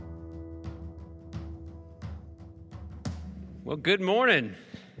Well, good morning.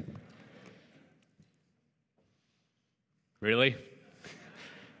 Really?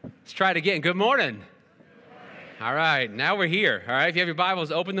 Let's try it again. Good morning. All right, now we're here. All right, if you have your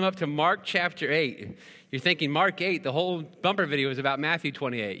Bibles, open them up to Mark chapter 8. You're thinking, Mark 8, the whole bumper video is about Matthew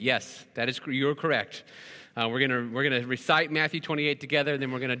 28. Yes, you're correct. We're gonna recite Matthew 28 together, and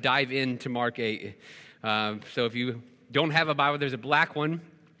then we're going to dive into Mark 8. So if you don't have a Bible, there's a black one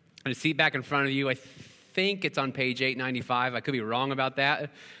and a seat back in front of you. I think it's on page 895. I could be wrong about that.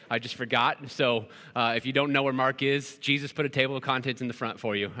 I just forgot. So if you don't know where Mark is, Jesus put a table of contents in the front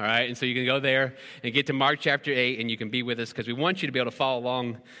for you, all right? And so you can go there and get to Mark chapter 8, and you can be with us because we want you to be able to follow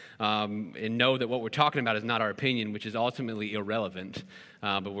along and know that what we're talking about is not our opinion, which is ultimately irrelevant,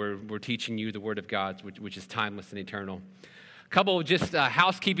 but we're teaching you the Word of God, which is timeless and eternal. A couple of just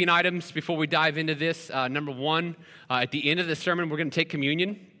housekeeping items before we dive into this. Number one, at the end of the sermon, we're going to take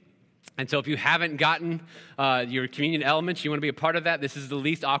communion. And so if you haven't gotten your communion elements, you want to be a part of that, this is the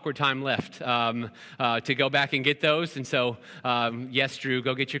least awkward time left to go back and get those. And so, yes, Drew,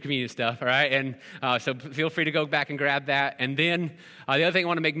 go get your communion stuff, all right? And so feel free to go back and grab that. And then the other thing I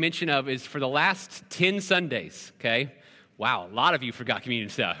want to make mention of is for the last 10 Sundays, okay? Wow, a lot of you forgot communion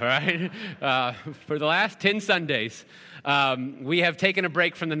stuff, all right? For the last 10 Sundays, we have taken a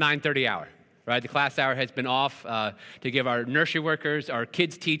break from the 9:30 hour. Right, the class hour has been off to give our nursery workers, our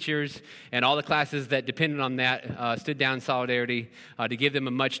kids teachers, and all the classes that depended on that stood down in solidarity to give them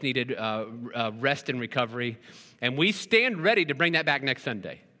a much-needed rest and recovery. And we stand ready to bring that back next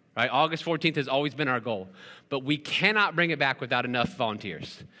Sunday. Right, August 14th has always been our goal, but we cannot bring it back without enough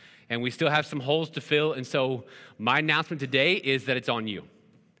volunteers. And we still have some holes to fill, and so my announcement today is that it's on you.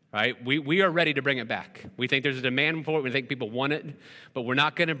 Right? We are ready to bring it back. We think there's a demand for it. We think people want it, but we're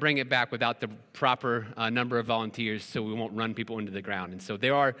not going to bring it back without the proper number of volunteers so we won't run people into the ground. And so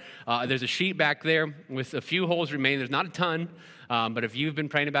there's a sheet back there with a few holes remaining. There's not a ton, but if you've been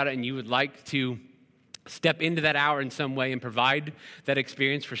praying about it and you would like to step into that hour in some way and provide that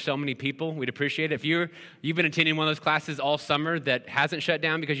experience for so many people, we'd appreciate it. If you've been attending one of those classes all summer that hasn't shut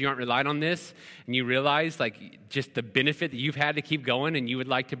down because you aren't relying on this, and you realize like just the benefit that you've had to keep going and you would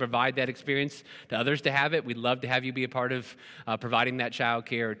like to provide that experience to others to have it, we'd love to have you be a part of providing that child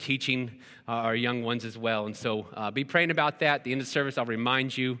care or teaching our young ones as well. And so be praying about that. At the end of the service, I'll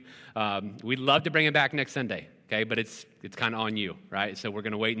remind you, we'd love to bring it back next Sunday. Okay, but it's kind of on you, right? So we're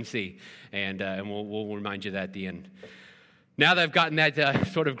going to wait and see, and we'll remind you that at the end. Now that I've gotten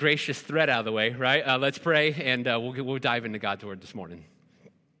that sort of gracious thread out of the way, right? Let's pray, and we'll dive into God's word this morning.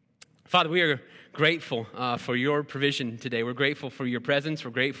 Father, we are grateful for your provision today. We're grateful for your presence.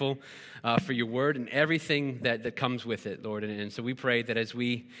 We're grateful for your word and everything that comes with it, Lord. And so we pray that as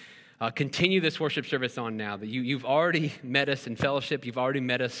we continue this worship service on now, that you've already met us in fellowship. You've already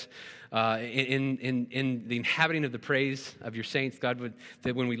met us in the inhabiting of the praise of your saints, God,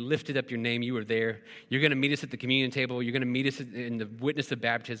 that when we lifted up your name, you were there. You're going to meet us at the communion table. You're going to meet us in the witness of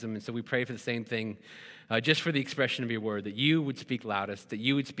baptism. And so we pray for the same thing, just for the expression of your word, that you would speak loudest, that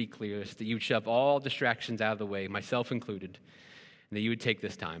you would speak clearest, that you would shove all distractions out of the way, myself included, and that you would take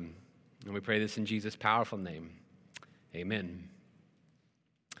this time. And we pray this in Jesus' powerful name. Amen.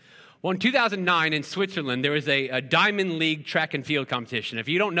 Well, in 2009 in Switzerland, there was a Diamond League track and field competition. If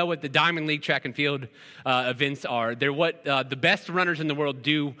you don't know what the Diamond League track and field events are, they're what the best runners in the world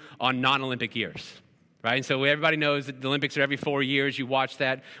do on non-Olympic years, right? And so everybody knows that the Olympics are every 4 years. You watch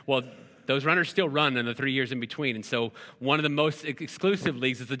that. Well, those runners still run in the 3 years in between. And so one of the most exclusive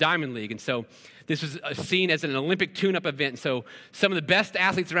leagues is the Diamond League. And so this was seen as an Olympic tune-up event. So some of the best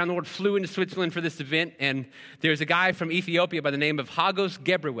athletes around the world flew into Switzerland for this event. And there's a guy from Ethiopia by the name of Hagos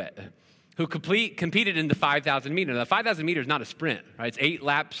Gebrewet who competed in the 5,000 meter. Now, the 5,000 meter is not a sprint, right? It's 8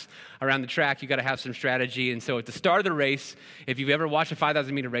 laps around the track. You got to have some strategy. And so at the start of the race, if you've ever watched a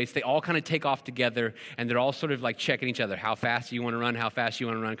 5,000 meter race, they all kind of take off together, and they're all sort of like checking each other. How fast you want to run, how fast you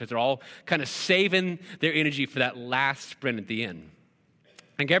want to run, because they're all kind of saving their energy for that last sprint at the end.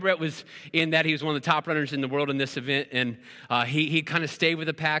 And Gebrewet was in that. He was one of the top runners in the world in this event, and he kind of stayed with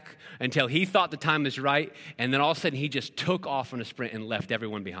the pack until he thought the time was right, and then all of a sudden he just took off on a sprint and left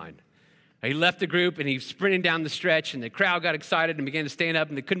everyone behind. He left the group, and he was sprinting down the stretch, and the crowd got excited and began to stand up,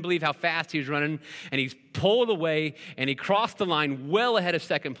 and they couldn't believe how fast he was running, and he pulled away, and he crossed the line well ahead of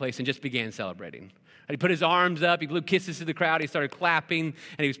second place and just began celebrating. He put his arms up, he blew kisses to the crowd, he started clapping,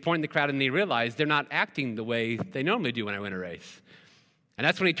 and he was pointing at the crowd, and he realized they're not acting the way they normally do when I win a race. And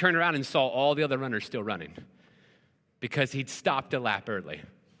that's when he turned around and saw all the other runners still running because he'd stopped a lap early,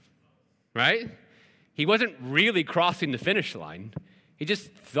 right? He wasn't really crossing the finish line. He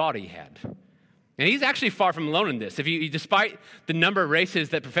just thought he had. And he's actually far from alone in this. Despite the number of races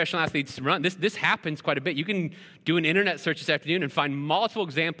that professional athletes run, this happens quite a bit. You can do an internet search this afternoon and find multiple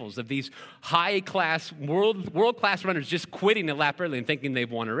examples of these high-class, world-class runners just quitting a lap early and thinking they've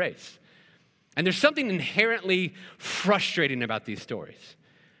won a race. And there's something inherently frustrating about these stories,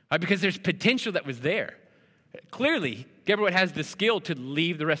 right? Because there's potential that was there. Clearly, Geberit has the skill to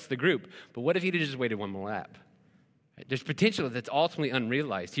leave the rest of the group, but what if he'd just waited one more lap? There's potential that's ultimately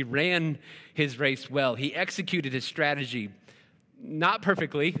unrealized. He ran his race well. He executed his strategy, not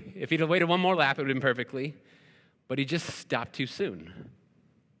perfectly. If he'd have waited one more lap, it would have been perfectly. But he just stopped too soon.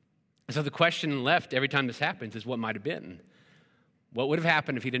 And so the question left every time this happens is what might have been. What would have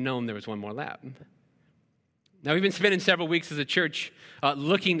happened if he'd have known there was one more lap? Now, we've been spending several weeks as a church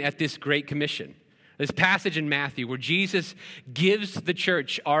looking at this Great Commission. This passage in Matthew where Jesus gives the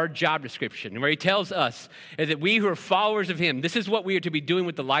church our job description, and where he tells us is that we who are followers of him, this is what we are to be doing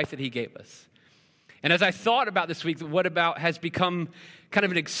with the life that he gave us. And as I thought about this week, what about has become kind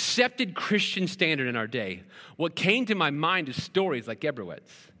of an accepted Christian standard in our day, what came to my mind is stories like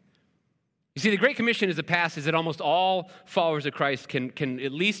Geberit's. You see, the Great Commission is a passage that almost all followers of Christ can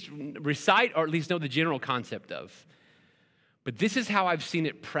at least recite or at least know the general concept of. But this is how I've seen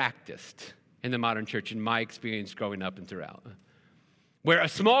it practiced in the modern church, in my experience growing up and throughout, where a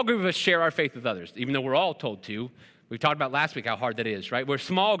small group of us share our faith with others, even though we're all told to. We talked about last week how hard that is, right? Where a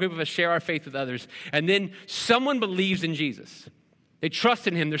small group of us share our faith with others, and then someone believes in Jesus. They trust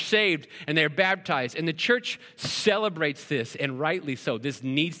in him, they're saved, and they're baptized, and the church celebrates this, and rightly so. This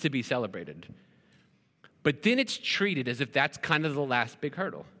needs to be celebrated. But then it's treated as if that's kind of the last big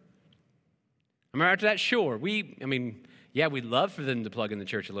hurdle. After that, sure, we'd love for them to plug in the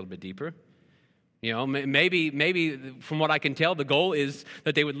church a little bit deeper. You know, maybe from what I can tell, the goal is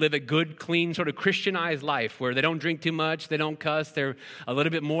that they would live a good, clean, sort of Christianized life where they don't drink too much, they don't cuss, they're a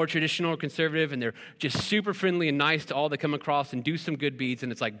little bit more traditional or conservative, and they're just super friendly and nice to all they come across and do some good deeds,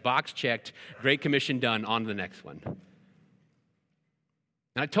 and it's like box checked, Great Commission done, on to the next one. And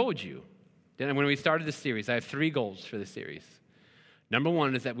I told you, when we started this series, I have 3 goals for this series. Number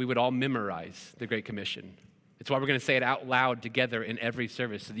 1 is that we would all memorize the Great Commission. It's why we're going to say it out loud together in every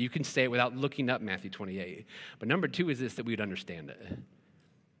service so that you can say it without looking up Matthew 28. But number 2 is this, that we would understand it.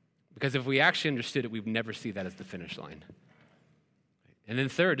 Because if we actually understood it, we'd never see that as the finish line. And then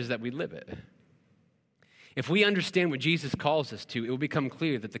third is that we live it. If we understand what Jesus calls us to, it will become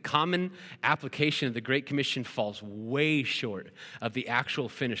clear that the common application of the Great Commission falls way short of the actual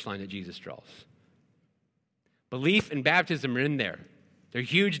finish line that Jesus draws. Belief and baptism are in there. They're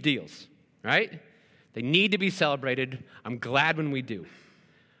huge deals, right? They need to be celebrated. I'm glad when we do.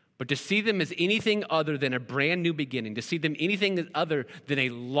 But to see them as anything other than a brand new beginning, to see them anything other than a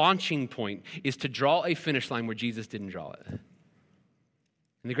launching point, is to draw a finish line where Jesus didn't draw it. And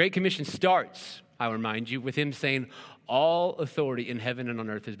the Great Commission starts, I'll remind you, with him saying, all authority in heaven and on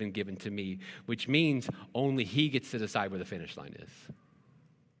earth has been given to me, which means only he gets to decide where the finish line is.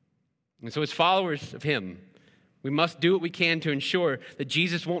 And so as followers of him, we must do what we can to ensure that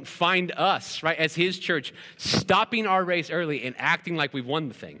Jesus won't find us, right, as his church, stopping our race early and acting like we've won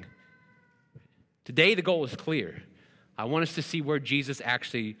the thing. Today, the goal is clear. I want us to see where Jesus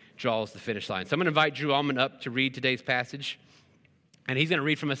actually draws the finish line. So I'm going to invite Drew Allman up to read today's passage. And he's going to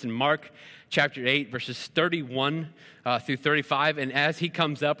read from us in Mark chapter 8, verses 31 through 35. And as he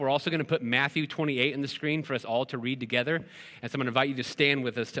comes up, we're also going to put Matthew 28 on the screen for us all to read together. And so I'm going to invite you to stand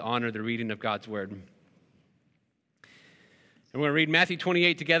with us to honor the reading of God's word. And we're going to read Matthew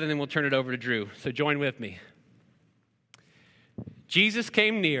 28 together, and then we'll turn it over to Drew. So join with me. Jesus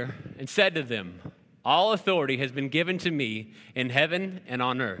came near and said to them, all authority has been given to me in heaven and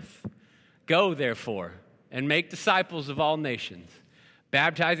on earth. Go, therefore, and make disciples of all nations,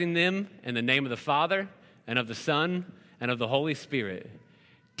 baptizing them in the name of the Father and of the Son and of the Holy Spirit,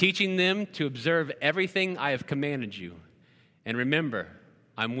 teaching them to observe everything I have commanded you. And remember,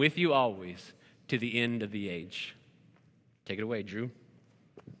 I'm with you always to the end of the age. Take it away, Drew.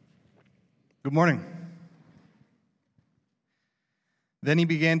 Good morning. Then he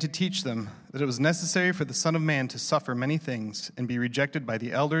began to teach them that it was necessary for the Son of Man to suffer many things and be rejected by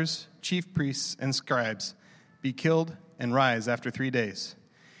the elders, chief priests, and scribes, be killed, and rise after 3 days.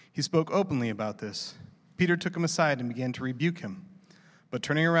 He spoke openly about this. Peter took him aside and began to rebuke him. But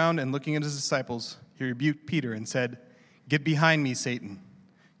turning around and looking at his disciples, he rebuked Peter and said, "Get behind me, Satan.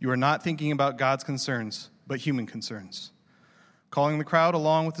 You are not thinking about God's concerns, but human concerns." Calling the crowd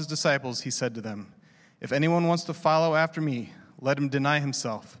along with his disciples, he said to them, "If anyone wants to follow after me, let him deny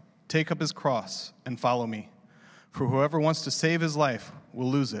himself, take up his cross, and follow me. For whoever wants to save his life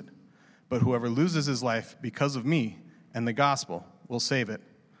will lose it, but whoever loses his life because of me and the gospel will save it.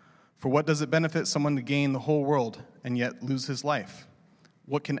 For what does it benefit someone to gain the whole world and yet lose his life?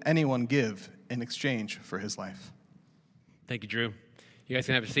 What can anyone give in exchange for his life? Thank you, Drew. You guys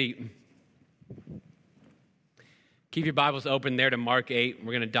can have a seat. Keep your Bibles open there to Mark 8.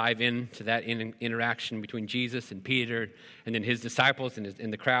 We're going to dive into that interaction between Jesus and Peter and then his disciples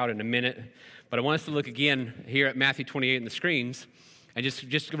and the crowd in a minute. But I want us to look again here at Matthew 28 in the screens. And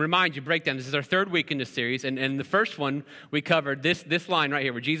just to remind you, breakdown, this is our third week in this series. And the first one, we covered this line right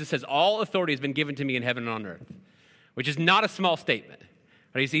here where Jesus says, all authority has been given to me in heaven and on earth, which is not a small statement.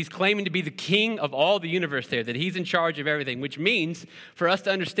 Right? He's claiming to be the king of all the universe there, that he's in charge of everything, which means for us to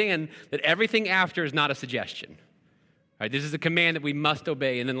understand that everything after is not a suggestion. Right, this is a command that we must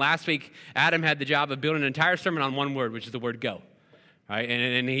obey. And then last week, Adam had the job of building an entire sermon on one word, which is the word go. Right,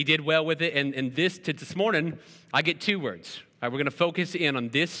 and he did well with it. And this morning, I get two words. Right, we're going to focus in on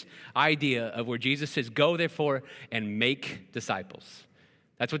this idea of where Jesus says, go therefore and make disciples.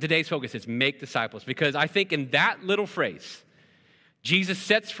 That's what today's focus is, make disciples. Because I think in that little phrase, Jesus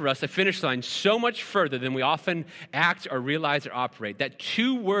sets for us a finish line so much further than we often act or realize or operate. That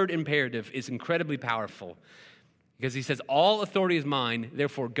two-word imperative is incredibly powerful. Because he says, all authority is mine,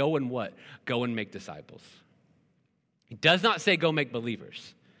 therefore go and what? Go and make disciples. He does not say go make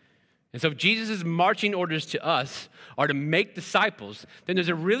believers. And so if Jesus' marching orders to us are to make disciples, then there's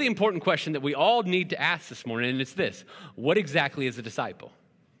a really important question that we all need to ask this morning, and it's this: what exactly is a disciple?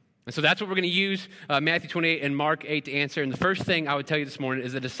 And so that's what we're going to use Matthew 28 and Mark 8 to answer. And the first thing I would tell you this morning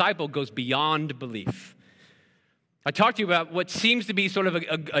is a disciple goes beyond belief. I talked to you about what seems to be sort of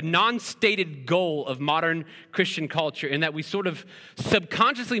a non-stated goal of modern Christian culture, in that we sort of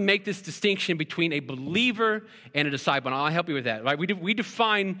subconsciously make this distinction between a believer and a disciple. And I'll help you with that. Right? We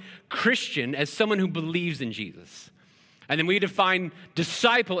define Christian as someone who believes in Jesus. And then we define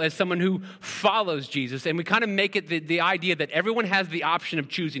disciple as someone who follows Jesus. And we kind of make it the idea that everyone has the option of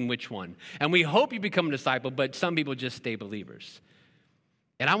choosing which one. And we hope you become a disciple, but some people just stay believers.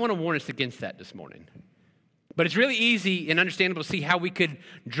 And I want to warn us against that this morning. But it's really easy and understandable to see how we could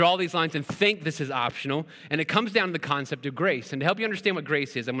draw these lines and think this is optional. And it comes down to the concept of grace. And to help you understand what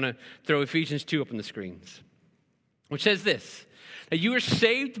grace is, I'm going to throw Ephesians 2 up on the screens, which says this: that you are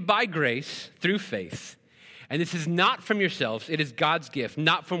saved by grace through faith. And this is not from yourselves. It is God's gift,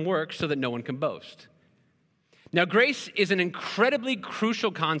 not from works, so that no one can boast. Now, grace is an incredibly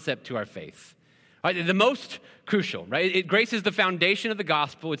crucial concept to our faith. Right, the most crucial, right? Grace is the foundation of the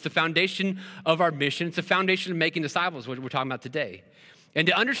gospel. It's the foundation of our mission. It's the foundation of making disciples, what we're talking about today. And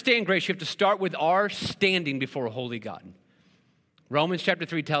to understand grace, you have to start with our standing before a holy God. Romans chapter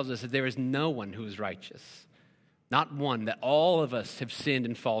 3 tells us that there is no one who is righteous. Not one, that all of us have sinned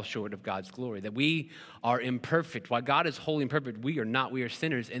and fall short of God's glory, that we are imperfect. While God is holy and perfect, we are not. We are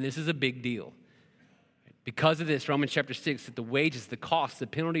sinners, and this is a big deal. Because of this, Romans chapter 6, that the wages, the cost, the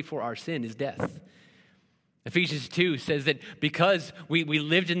penalty for our sin is death. Ephesians 2 says that because we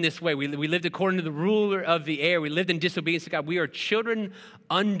lived in this way, we lived according to the ruler of the air, we lived in disobedience to God, we are children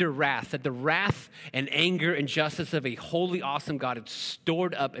under wrath, that the wrath and anger and justice of a holy, awesome God is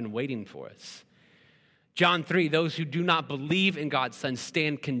stored up and waiting for us. John 3, those who do not believe in God's Son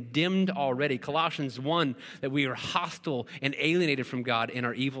stand condemned already. Colossians 1, that we are hostile and alienated from God in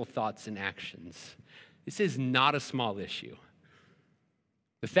our evil thoughts and actions. This is not a small issue.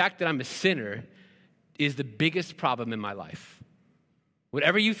 The fact that I'm a sinner is the biggest problem in my life.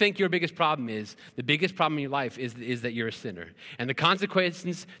 Whatever you think your biggest problem is, the biggest problem in your life is that you're a sinner. And the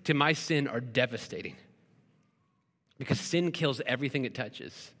consequences to my sin are devastating. Because sin kills everything it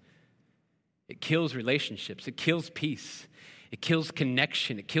touches. It kills relationships. It kills peace. It kills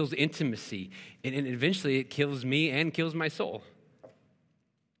connection. It kills intimacy. And eventually it kills me and kills my soul.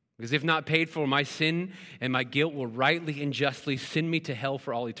 Because if not paid for, my sin and my guilt will rightly and justly send me to hell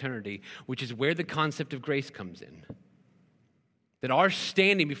for all eternity, which is where the concept of grace comes in. That our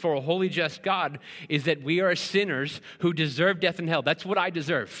standing before a holy, just God is that we are sinners who deserve death and hell. That's what I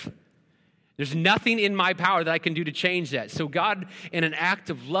deserve. There's nothing in my power that I can do to change that. So God, in an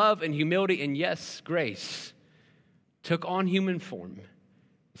act of love and humility and, yes, grace, took on human form,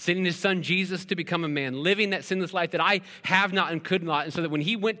 sending his son Jesus to become a man, living that sinless life that I have not and could not. And so that when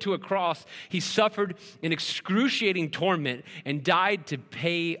he went to a cross, he suffered an excruciating torment and died to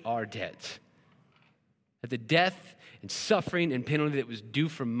pay our debt. That the death and suffering and penalty that was due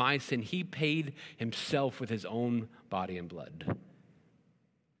for my sin, he paid himself with his own body and blood.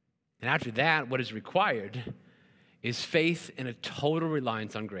 And after that, what is required is faith and a total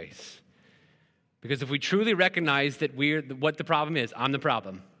reliance on grace. Because if we truly recognize that what the problem is, I'm the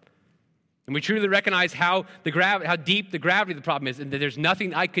problem, And we truly recognize how deep the gravity of the problem is, and that there's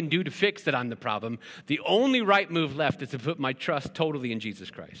nothing I can do to fix that I'm the problem. The only right move left is to put my trust totally in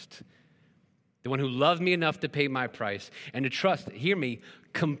Jesus Christ, the one who loved me enough to pay my price, and to trust, hear me,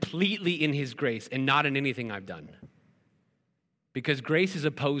 completely in his grace and not in anything I've done. Because grace is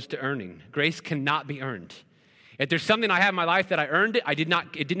opposed to earning. Grace cannot be earned. If there's something I have in my life that I earned it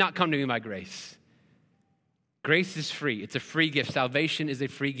did not come to me by grace. Grace is free. It's a free gift. Salvation is a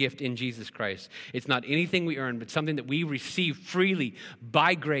free gift in Jesus Christ. It's not anything we earn, but something that we receive freely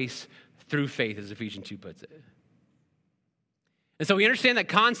by grace through faith, as Ephesians 2 puts it. And so we understand that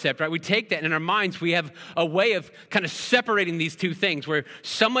concept, right? We take that, and in our minds, we have a way of kind of separating these two things, where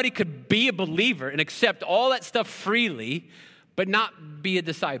somebody could be a believer and accept all that stuff freely, but not be a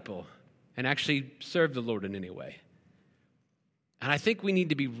disciple and actually serve the Lord in any way. And I think we need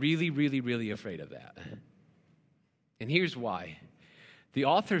to be really, really, really afraid of that. And here's why. The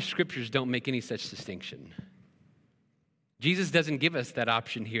author of scriptures don't make any such distinction. Jesus doesn't give us that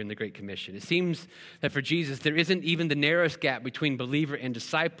option here in the Great Commission. It seems that for Jesus, there isn't even the narrowest gap between believer and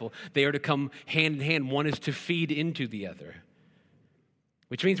disciple. They are to come hand in hand. One is to feed into the other.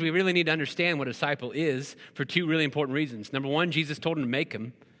 Which means we really need to understand what a disciple is for two really important reasons. Number one, Jesus told him to make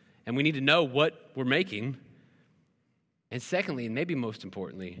him, and we need to know what we're making. And secondly, and maybe most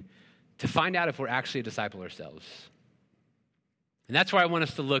importantly, to find out if we're actually a disciple ourselves. And that's why I want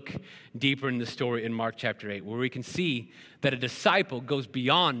us to look deeper in the story in Mark chapter 8, where we can see that a disciple goes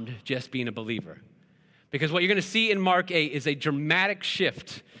beyond just being a believer. Because what you're going to see in Mark 8 is a dramatic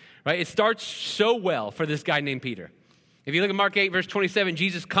shift, right? It starts so well for this guy named Peter. If you look at Mark 8, verse 27,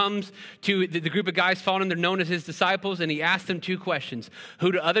 Jesus comes to the group of guys following him. They're known as his disciples, and he asks them two questions.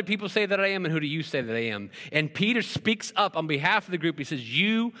 Who do other people say that I am, and who do you say that I am? And Peter speaks up on behalf of the group. He says,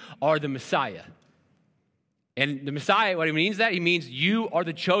 you are the Messiah. And the Messiah, what he means that? He means you are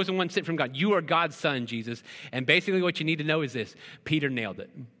the chosen one sent from God. You are God's son, Jesus. And basically what you need to know is this. Peter nailed it.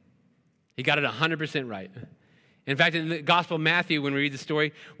 He got it 100% right. In fact, in the Gospel of Matthew, when we read the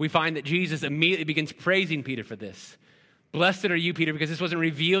story, we find that Jesus immediately begins praising Peter for this. Blessed are you, Peter, because this wasn't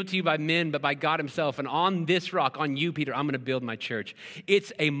revealed to you by men, but by God himself. And on this rock, on you, Peter, I'm going to build my church.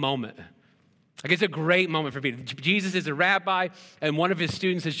 It's a moment. Like, it's a great moment for Peter. Jesus is a rabbi, and one of his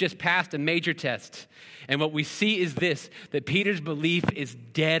students has just passed a major test. And what we see is this, that Peter's belief is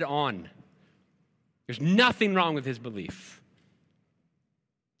dead on. There's nothing wrong with his belief.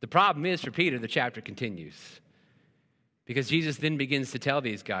 The problem is, for Peter, the chapter continues. Because Jesus then begins to tell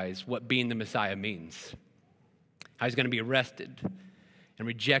these guys what being the Messiah means. How he's going to be arrested and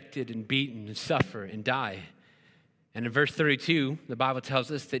rejected and beaten and suffer and die. And in verse 32, the Bible tells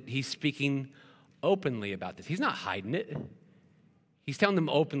us that he's speaking openly about this. He's not hiding it. He's telling them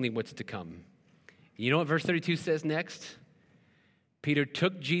openly what's to come. You know what verse 32 says next? Peter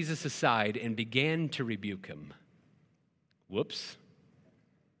took Jesus aside and began to rebuke him. Whoops.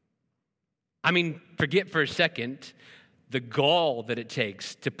 I mean, forget for a second the gall that it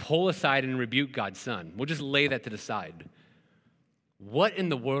takes to pull aside and rebuke God's son. We'll just lay that to the side. What in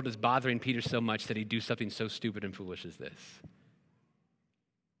the world is bothering Peter so much that he'd do something so stupid and foolish as this?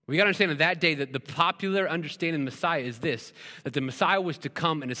 We got to understand that day that the popular understanding of the Messiah is this, that the Messiah was to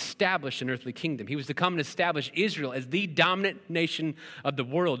come and establish an earthly kingdom. He was to come and establish Israel as the dominant nation of the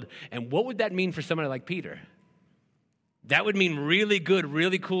world. And what would that mean for somebody like Peter? That would mean really good,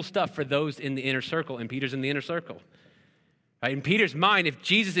 really cool stuff for those in the inner circle, and Peter's in the inner circle. Right? In Peter's mind, if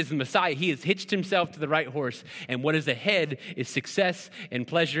Jesus is the Messiah, he has hitched himself to the right horse, and what is ahead is success and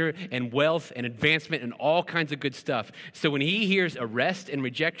pleasure and wealth and advancement and all kinds of good stuff. So when he hears arrest and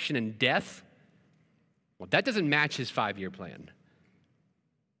rejection and death, well, that doesn't match his 5-year plan.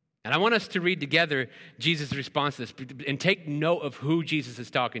 And I want us to read together Jesus' response to this and take note of who Jesus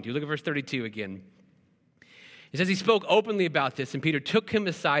is talking to. Look at verse 32 again. It says he spoke openly about this, and Peter took him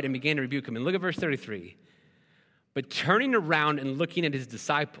aside and began to rebuke him. And look at verse 33. But turning around and looking at his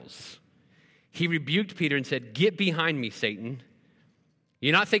disciples, he rebuked Peter and said, "Get behind me, Satan.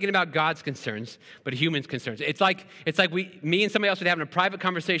 You're not thinking about God's concerns, but humans' concerns." It's like me and somebody else would have a private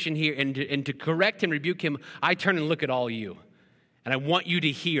conversation here, and to correct and rebuke him, I turn and look at all you. And I want you to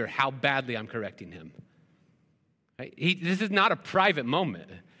hear how badly I'm correcting him. Right? This is not a private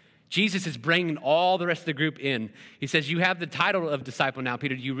moment. Jesus is bringing all the rest of the group in. He says, you have the title of disciple now,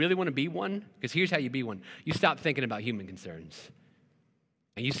 Peter. Do you really want to be one? Because here's how you be one. You stop thinking about human concerns,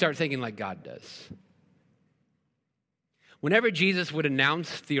 and you start thinking like God does. Whenever Jesus would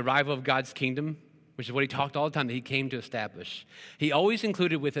announce the arrival of God's kingdom, which is what he talked all the time that he came to establish, he always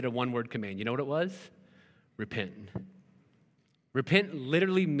included with it a one-word command. You know what it was? Repent. Repent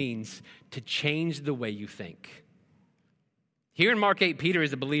literally means to change the way you think. Here in Mark 8, Peter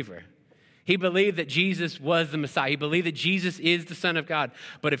is a believer. He believed that Jesus was the Messiah. He believed that Jesus is the Son of God.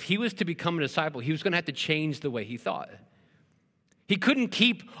 But if he was to become a disciple, he was going to have to change the way he thought. He couldn't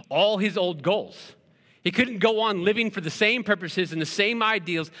keep all his old goals. He couldn't go on living for the same purposes and the same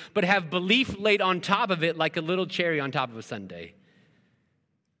ideals, but have belief laid on top of it like a little cherry on top of a sundae.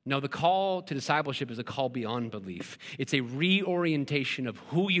 No, the call to discipleship is a call beyond belief. It's a reorientation of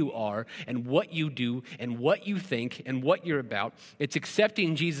who you are and what you do and what you think and what you're about. It's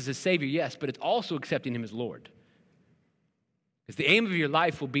accepting Jesus as Savior, yes, but it's also accepting him as Lord. Because the aim of your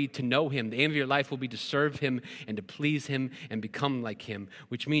life will be to know him. The aim of your life will be to serve him and to please him and become like him,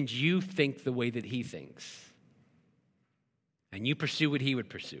 which means you think the way that he thinks. And you pursue what he would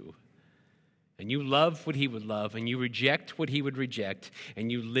pursue. And you love what he would love, and you reject what he would reject,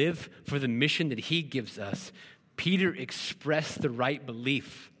 and you live for the mission that he gives us. Peter expressed the right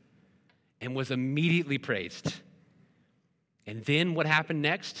belief and was immediately praised. And then what happened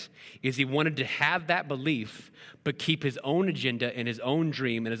next is he wanted to have that belief, but keep his own agenda and his own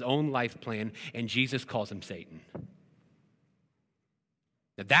dream and his own life plan, and Jesus calls him Satan.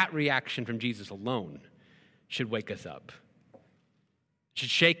 Now that reaction from Jesus alone should wake us up. Should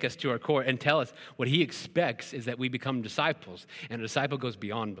shake us to our core and tell us what he expects is that we become disciples, and a disciple goes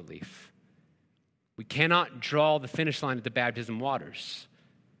beyond belief. We cannot draw the finish line at the baptism waters.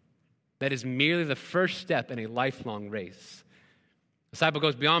 That is merely the first step in a lifelong race. A disciple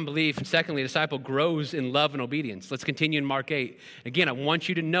goes beyond belief, and secondly, a disciple grows in love and obedience. Let's continue in Mark 8. Again, I want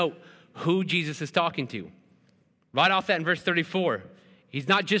you to note who Jesus is talking to. Right off that in verse 34. He's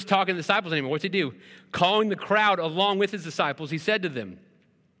not just talking to the disciples anymore. What's he do? Calling the crowd along with his disciples, he said to them,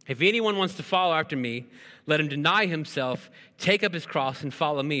 if anyone wants to follow after me, let him deny himself, take up his cross, and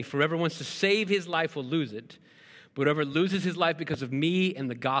follow me. For whoever wants to save his life will lose it, but whoever loses his life because of me and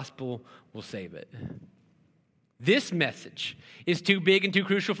the gospel will save it. This message is too big and too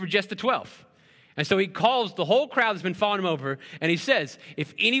crucial for just the 12. And so he calls the whole crowd that's been following him over, and he says,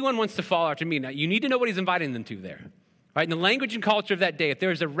 if anyone wants to follow after me, now you need to know what he's inviting them to there. Right, in the language and culture of that day, if there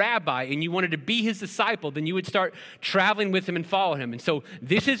was a rabbi and you wanted to be his disciple, then you would start traveling with him and follow him. And so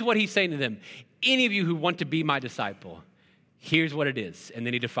this is what he's saying to them. Any of you who want to be my disciple, here's what it is. And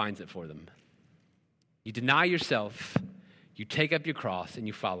then he defines it for them. You deny yourself, you take up your cross, and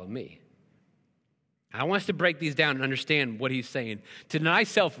you follow me. I want us to break these down and understand what he's saying. To deny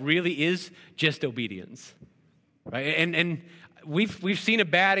self really is just obedience. Right? And we've seen a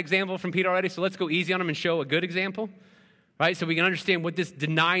bad example from Peter already, so let's go easy on him and show a good example. Right, so we can understand what this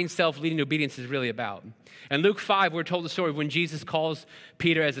denying self, leading to obedience is really about. In Luke 5, we're told the story of when Jesus calls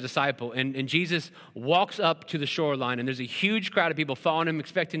Peter as a disciple. And Jesus walks up to the shoreline, and there's a huge crowd of people following him,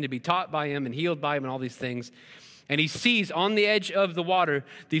 expecting to be taught by him and healed by him and all these things. And he sees on the edge of the water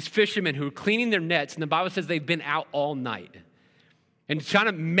these fishermen who are cleaning their nets. And the Bible says they've been out all night. And trying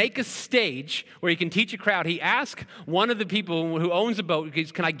to make a stage where he can teach a crowd, he asks one of the people who owns the boat,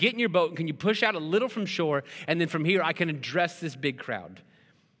 can I get in your boat and can you push out a little from shore, and then from here I can address this big crowd?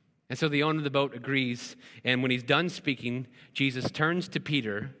 And so the owner of the boat agrees, and when he's done speaking, Jesus turns to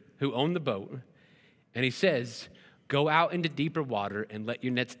Peter, who owned the boat, and he says, go out into deeper water and let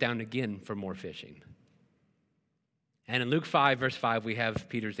your nets down again for more fishing. And in Luke 5, verse 5, we have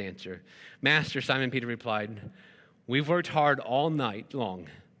Peter's answer. Master, Simon Peter replied, we've worked hard all night long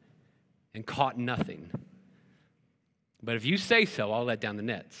and caught nothing. But if you say so, I'll let down the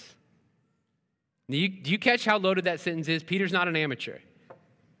nets. Do you catch how loaded that sentence is? Peter's not an amateur.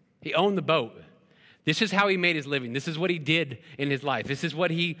 He owned the boat. This is how he made his living. This is what he did in his life. This is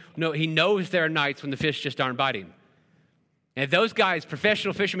what he knows there are nights when the fish just aren't biting. And those guys,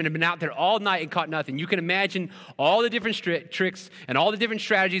 professional fishermen, have been out there all night and caught nothing. You can imagine all the different tricks and all the different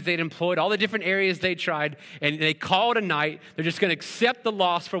strategies they'd employed, all the different areas they tried, and they call it a night. They're just going to accept the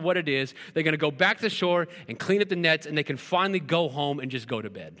loss for what it is. They're going to go back to the shore and clean up the nets, and they can finally go home and just go to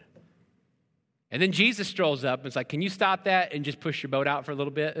bed. And then Jesus strolls up and is like, can you stop that and just push your boat out for a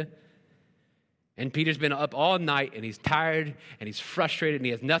little bit? And Peter's been up all night, and he's tired, and he's frustrated, and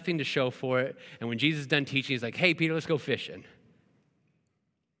he has nothing to show for it. And when Jesus is done teaching, he's like, hey, Peter, let's go fishing.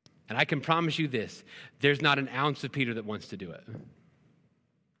 And I can promise you this, there's not an ounce of Peter that wants to do it.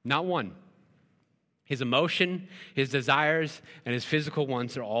 Not one. His emotion, his desires, and his physical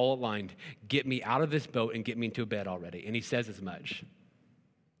wants are all aligned. Get me out of this boat and get me into a bed already. And he says as much.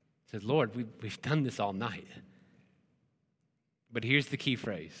 He says, Lord, we've done this all night. But here's the key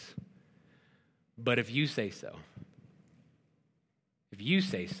phrase. But if you say so,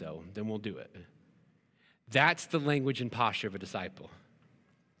 then we'll do it. That's the language and posture of a disciple.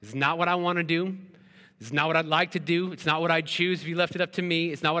 It's not what I want to do. It's not what I'd like to do. It's not what I'd choose if you left it up to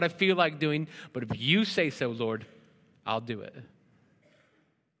me. It's not what I feel like doing. But if you say so, Lord, I'll do it.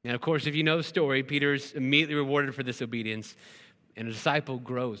 And of course, if you know the story, Peter's immediately rewarded for this obedience, and a disciple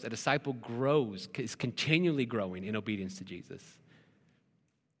grows. A disciple grows, is continually growing in obedience to Jesus.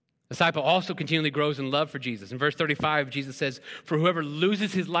 A disciple also continually grows in love for Jesus. In verse 35, Jesus says, "For whoever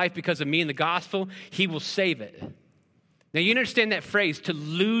loses his life because of me and the gospel, he will save it." Now, you understand that phrase, to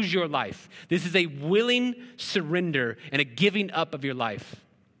lose your life. This is a willing surrender and a giving up of your life.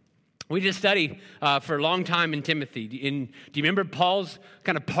 We just studied for a long time in Timothy. Do you remember Paul's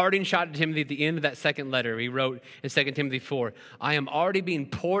kind of parting shot to Timothy at the end of that second letter? He wrote in 2 Timothy 4, "I am already being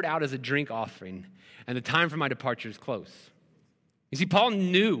poured out as a drink offering, and the time for my departure is close." You see, Paul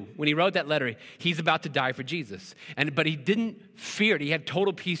knew when he wrote that letter, he's about to die for Jesus. But he didn't fear it. He had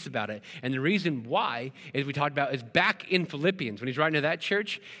total peace about it. And the reason why, as we talked about, is back in Philippians, when he's writing to that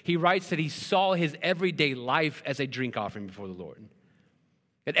church, he writes that he saw his everyday life as a drink offering before the Lord.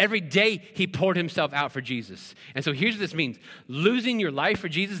 That every day he poured himself out for Jesus. And so here's what this means. Losing your life for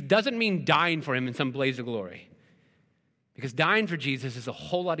Jesus doesn't mean dying for him in some blaze of glory. Because dying for Jesus is a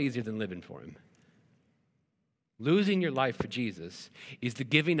whole lot easier than living for him. Losing your life for Jesus is the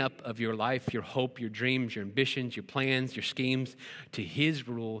giving up of your life, your hope, your dreams, your ambitions, your plans, your schemes to his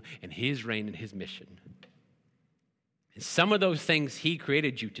rule and his reign and his mission. And some of those things he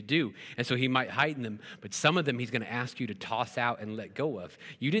created you to do, and so he might heighten them, but some of them he's going to ask you to toss out and let go of.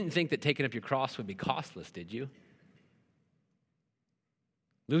 You didn't think that taking up your cross would be costless, did you?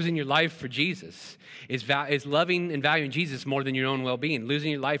 Losing your life for Jesus is loving and valuing Jesus more than your own well-being.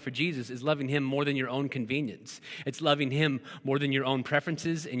 Losing your life for Jesus is loving him more than your own convenience. It's loving him more than your own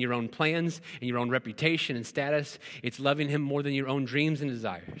preferences and your own plans and your own reputation and status. It's loving him more than your own dreams and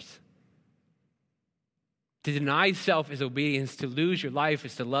desires. To deny self is obedience. To lose your life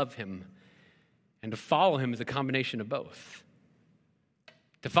is to love him. And to follow him is a combination of both.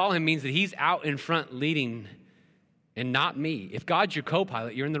 To follow him means that he's out in front leading and not me. If God's your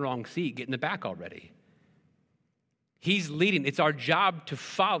co-pilot, you're in the wrong seat. Get in the back already. He's leading. It's our job to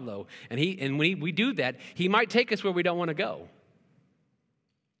follow. And when we do that, he might take us where we don't want to go.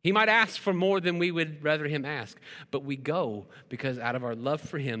 He might ask for more than we would rather him ask. But we go because out of our love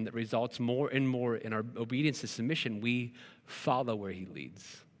for him that results more and more in our obedience and submission, we follow where he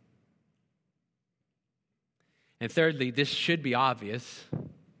leads. And thirdly, this should be obvious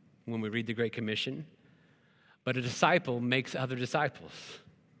when we read the Great Commission. But a disciple makes other disciples.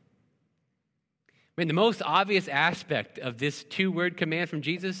 I mean, the most obvious aspect of this two-word command from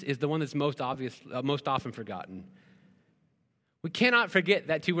Jesus is the one that's most obvious, most often forgotten. We cannot forget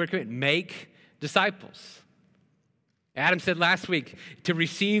that two-word command, make disciples. Adam said last week, to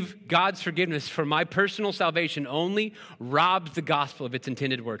receive God's forgiveness for my personal salvation only robs the gospel of its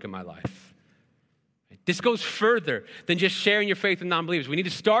intended work in my life. This goes further than just sharing your faith with non-believers. We need to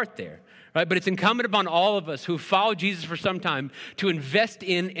start there. Right? But it's incumbent upon all of us who follow Jesus for some time to invest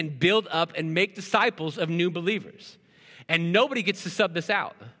in and build up and make disciples of new believers. And nobody gets to sub this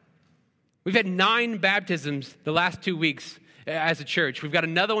out. We've had 9 baptisms the last 2 weeks as a church. We've got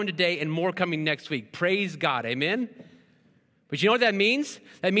another one today and more coming next week. Praise God. Amen? But you know what that means?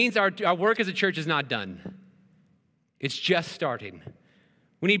 That means our work as a church is not done. It's just starting.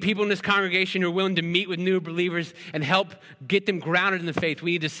 We need people in this congregation who are willing to meet with new believers and help get them grounded in the faith.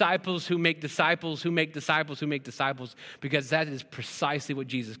 We need disciples who make disciples, who make disciples, who make disciples, because that is precisely what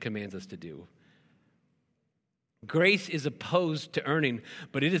Jesus commands us to do. Grace is opposed to earning,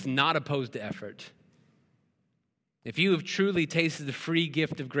 but it is not opposed to effort. If you have truly tasted the free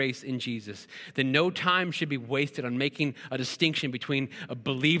gift of grace in Jesus, then no time should be wasted on making a distinction between a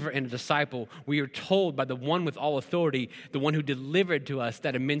believer and a disciple. We are told by the one with all authority, the one who delivered to us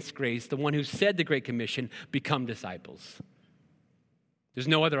that immense grace, the one who said the Great Commission, become disciples. There's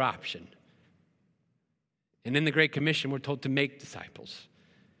no other option. And in the Great Commission, we're told to make disciples.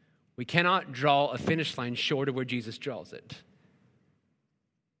 We cannot draw a finish line short of where Jesus draws it.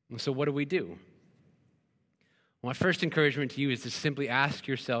 And so what do? Well, my first encouragement to you is to simply ask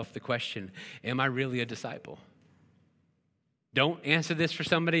yourself the question, am I really a disciple? Don't answer this for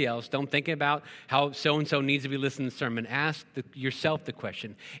somebody else. Don't think about how so-and-so needs to be listening to the sermon. Ask yourself the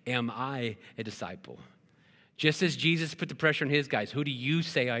question, am I a disciple? Just as Jesus put the pressure on his guys, who do you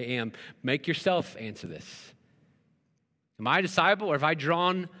say I am? Make yourself answer this. Am I a disciple, or have I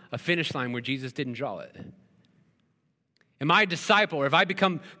drawn a finish line where Jesus didn't draw it? Am I a disciple, or have I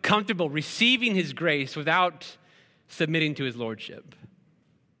become comfortable receiving his grace without submitting to his lordship?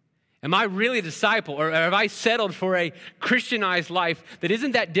 Am I really a disciple, or have I settled for a Christianized life that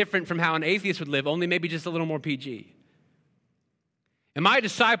isn't that different from how an atheist would live, only maybe just a little more PG? Am I a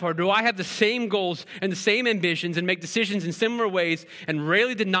disciple, or do I have the same goals and the same ambitions and make decisions in similar ways and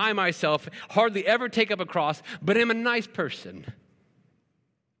rarely deny myself, hardly ever take up a cross, but am a nice person?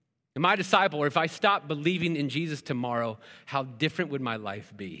 Am I a disciple? Or if I stopped believing in Jesus tomorrow, how different would my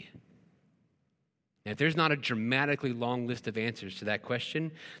life be? And if there's not a dramatically long list of answers to that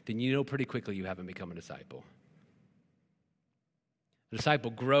question, then you know pretty quickly you haven't become a disciple. The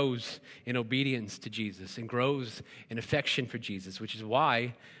disciple grows in obedience to Jesus and grows in affection for Jesus, which is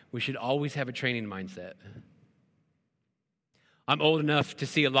why we should always have a training mindset. I'm old enough to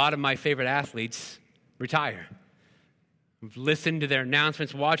see a lot of my favorite athletes retire. I've listened to their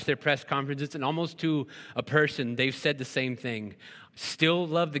announcements, watched their press conferences, and almost to a person, they've said the same thing. Still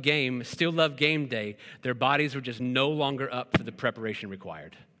love the game, still love game day. Their bodies were just no longer up for the preparation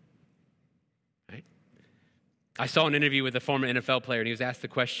required. Right? I saw an interview with a former NFL player, and he was asked the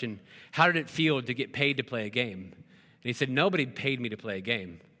question, how did it feel to get paid to play a game? And he said, nobody paid me to play a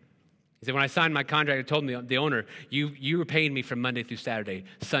game. He said, when I signed my contract, I told the owner, you were paying me from Monday through Saturday.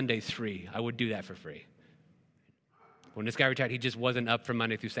 Sunday's free. I would do that for free. When this guy retired, he just wasn't up for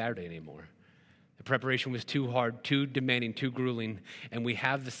Monday through Saturday anymore. The preparation was too hard, too demanding, too grueling, and we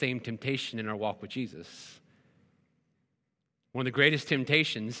have the same temptation in our walk with Jesus. One of the greatest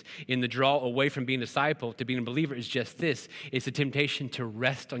temptations in the draw away from being a disciple to being a believer is just this. It's the temptation to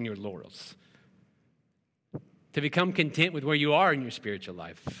rest on your laurels, to become content with where you are in your spiritual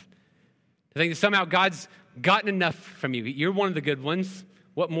life. I think that somehow God's gotten enough from you. You're one of the good ones.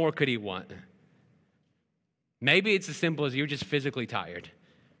 What more could he want? Maybe it's as simple as you're just physically tired.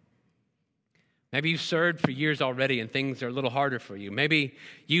 Maybe you've served for years already and things are a little harder for you. Maybe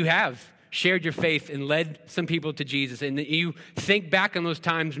you have shared your faith and led some people to Jesus and you think back on those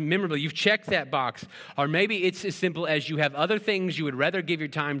times memorably. You've checked that box. Or maybe it's as simple as you have other things you would rather give your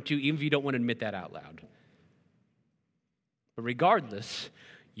time to even if you don't want to admit that out loud. But regardless,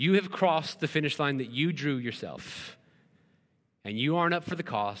 you have crossed the finish line that you drew yourself. And you aren't up for the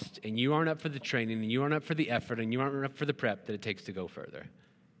cost, and you aren't up for the training, and you aren't up for the effort, and you aren't up for the prep that it takes to go further.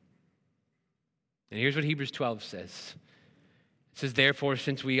 And here's what Hebrews 12 says. It says, therefore,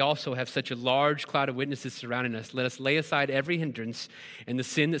 since we also have such a large cloud of witnesses surrounding us, let us lay aside every hindrance and the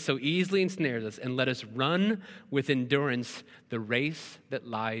sin that so easily ensnares us, and let us run with endurance the race that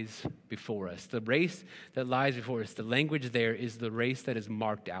lies before us. The race that lies before us, the language there is the race that is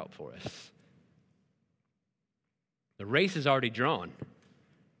marked out for us. The race is already drawn.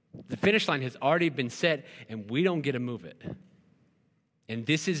 The finish line has already been set, and we don't get to move it. And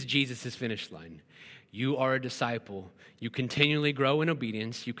this is Jesus' finish line. You are a disciple. You continually grow in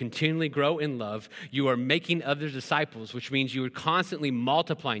obedience. You continually grow in love. You are making others disciples, which means you are constantly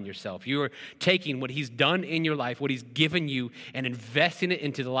multiplying yourself. You are taking what he's done in your life, what he's given you, and investing it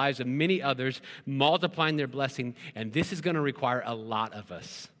into the lives of many others, multiplying their blessing. And this is going to require a lot of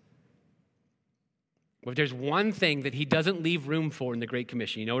us. But if there's one thing that he doesn't leave room for in the Great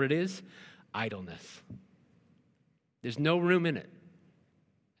Commission, you know what it is? Idleness. There's no room in it.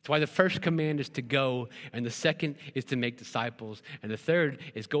 That's why the first command is to go, and the second is to make disciples, and the third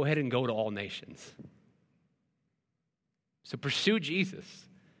is go ahead and go to all nations. So pursue Jesus.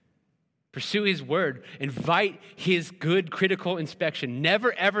 Pursue his word. Invite his good critical inspection.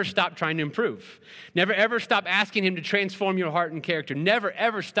 Never, ever stop trying to improve. Never, ever stop asking him to transform your heart and character. Never,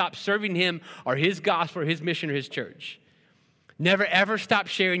 ever stop serving him or his gospel or his mission or his church. Never, ever stop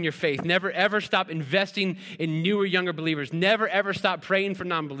sharing your faith. Never, ever stop investing in newer, younger believers. Never, ever stop praying for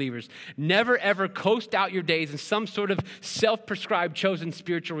non-believers. Never, ever coast out your days in some sort of self-prescribed, chosen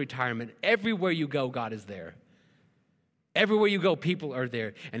spiritual retirement. Everywhere you go, God is there. Everywhere you go, people are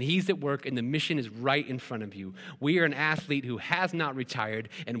there, and he's at work, and the mission is right in front of you. We are an athlete who has not retired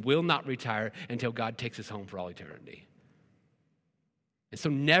and will not retire until God takes us home for all eternity. And so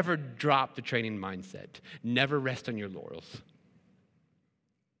never drop the training mindset. Never rest on your laurels.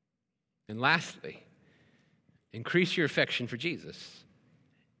 And lastly, increase your affection for Jesus.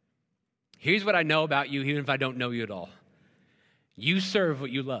 Here's what I know about you, even if I don't know you at all. You serve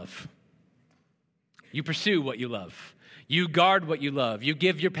what you love. You pursue what you love. You guard what you love. You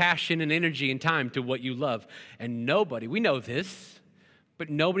give your passion and energy and time to what you love. And nobody, we know this, but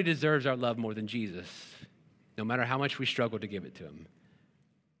nobody deserves our love more than Jesus, no matter how much we struggle to give it to him.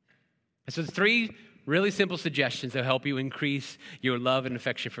 And so 3 really simple suggestions that help you increase your love and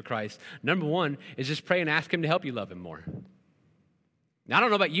affection for Christ. Number 1 is just pray and ask him to help you love him more. Now, I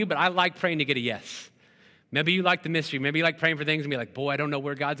don't know about you, but I like praying to get a yes. Maybe you like the mystery. Maybe you like praying for things and be like, boy, I don't know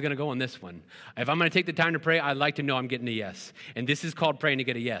where God's going to go on this one. If I'm going to take the time to pray, I'd like to know I'm getting a yes. And this is called praying to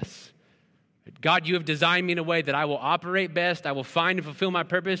get a yes. God, you have designed me in a way that I will operate best. I will find and fulfill my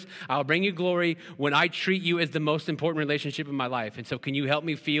purpose. I will bring you glory when I treat you as the most important relationship in my life. And so can you help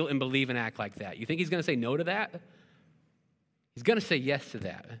me feel and believe and act like that? You think he's going to say no to that? He's going to say yes to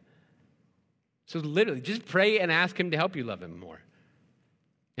that. So literally, just pray and ask him to help you love him more.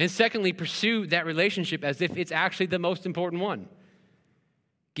 And secondly, pursue that relationship as if it's actually the most important one.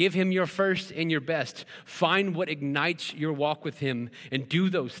 Give him your first and your best. Find what ignites your walk with him and do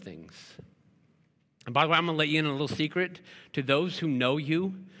those things. And by the way, I'm going to let you in on a little secret. To those who know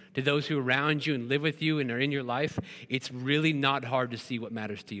you, to those who are around you and live with you and are in your life, it's really not hard to see what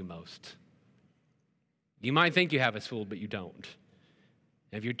matters to you most. You might think you have us fooled, but you don't.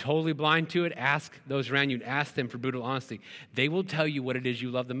 And if you're totally blind to it, ask those around you and ask them for brutal honesty. They will tell you what it is you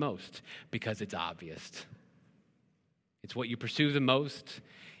love the most because it's obvious. It's what you pursue the most.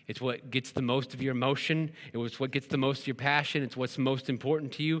 It's what gets the most of your emotion. It's what gets the most of your passion. It's what's most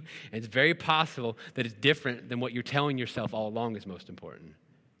important to you. And it's very possible that it's different than what you're telling yourself all along is most important.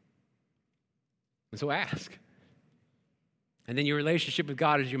 And so ask. And then your relationship with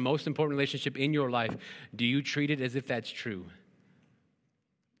God is your most important relationship in your life. Do you treat it as if that's true?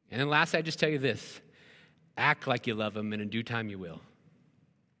 And then lastly, I just tell you this. Act like you love him, and in due time you will.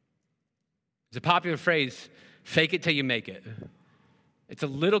 It's a popular phrase, fake it till you make it. It's a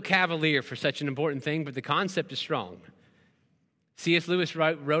little cavalier for such an important thing, but the concept is strong. C.S. Lewis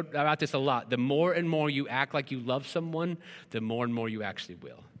wrote about this a lot. The more and more you act like you love someone, the more and more you actually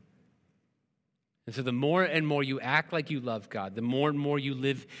will. And so the more and more you act like you love God, the more and more you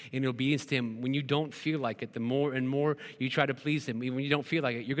live in obedience to him, when you don't feel like it, the more and more you try to please him. Even when you don't feel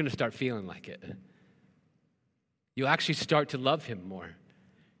like it, you're going to start feeling like it. You'll actually start to love him more.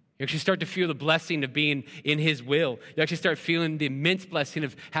 You actually start to feel the blessing of being in his will. You actually start feeling the immense blessing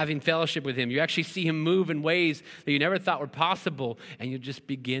of having fellowship with him. You actually see him move in ways that you never thought were possible, and you just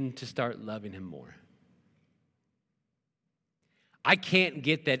begin to start loving him more. I can't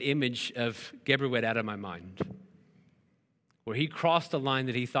get that image of Geberit out of my mind, where he crossed a line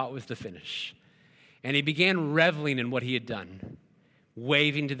that he thought was the finish, and he began reveling in what he had done,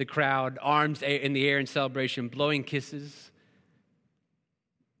 waving to the crowd, arms in the air in celebration, blowing kisses.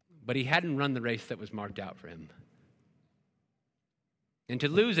 But he hadn't run the race that was marked out for him. And to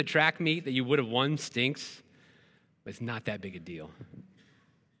lose a track meet that you would have won stinks, but it's not that big a deal.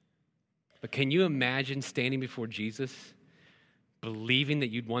 But can you imagine standing before Jesus, believing that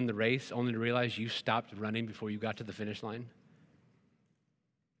you'd won the race, only to realize you stopped running before you got to the finish line?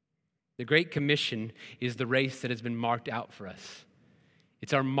 The Great Commission is the race that has been marked out for us.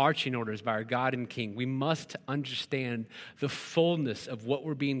 It's our marching orders by our God and King. We must understand the fullness of what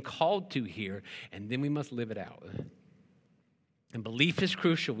we're being called to here, and then we must live it out. And belief is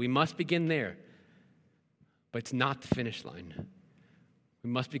crucial. We must begin there, but it's not the finish line.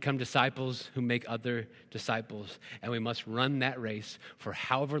 We must become disciples who make other disciples, and we must run that race for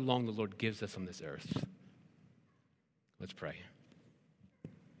however long the Lord gives us on this earth. Let's pray.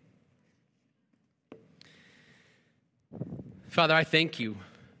 Father, I thank you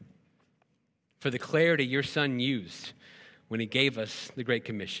for the clarity your Son used when he gave us the Great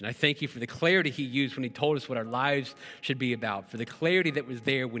Commission. I thank you for the clarity he used when he told us what our lives should be about, for the clarity that was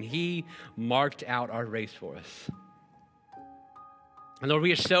there when he marked out our race for us. And Lord,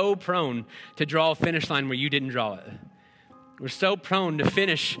 we are so prone to draw a finish line where you didn't draw it. We're so prone to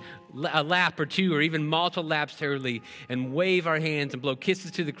finish a lap or two or even multiple laps early and wave our hands and blow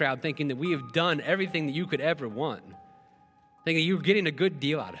kisses to the crowd, thinking that we have done everything that you could ever want. Thinking you're getting a good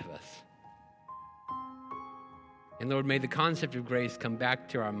deal out of us. And Lord, may the concept of grace come back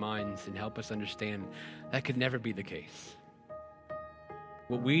to our minds and help us understand that could never be the case.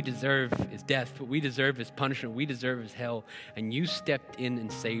 What we deserve is death. What we deserve is punishment. What we deserve is hell. And you stepped in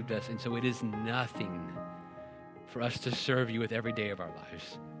and saved us. And so it is nothing for us to serve you with every day of our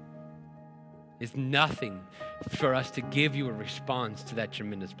lives. It's nothing for us to give you a response to that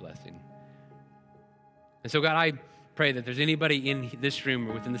tremendous blessing. And so God, I pray that there's anybody in this room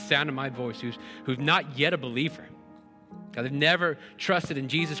or within the sound of my voice who's not yet a believer. God, they've never trusted in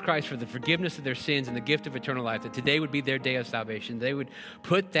Jesus Christ for the forgiveness of their sins and the gift of eternal life, that today would be their day of salvation. They would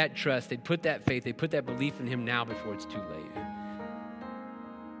put that trust, they'd put that faith, they'd put that belief in him now before it's too late.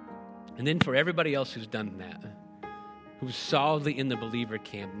 And then for everybody else who's done that, who's solidly in the believer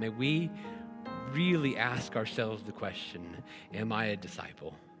camp, may we really ask ourselves the question, am I a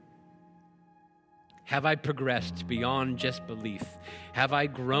disciple? Have I progressed beyond just belief? Have I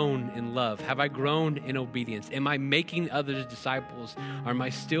grown in love? Have I grown in obedience? Am I making others disciples? Or am I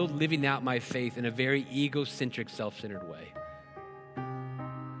still living out my faith in a very egocentric, self-centered way?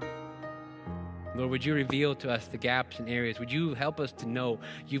 Lord, would you reveal to us the gaps and areas? Would you help us to know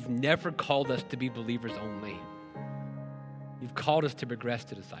you've never called us to be believers only. You've called us to progress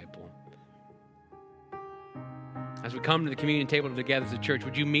to disciple. As we come to the communion table together as a church,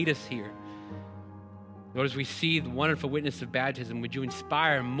 would you meet us here? Lord, as we see the wonderful witness of baptism, would you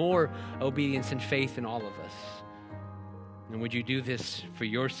inspire more obedience and faith in all of us? And would you do this for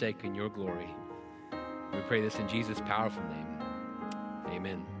your sake and your glory? We pray this in Jesus' powerful name.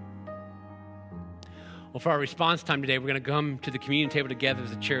 Amen. Well, for our response time today, we're going to come to the communion table together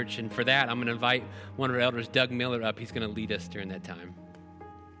as a church. And for that, I'm going to invite one of our elders, Doug Miller, up. He's going to lead us during that time.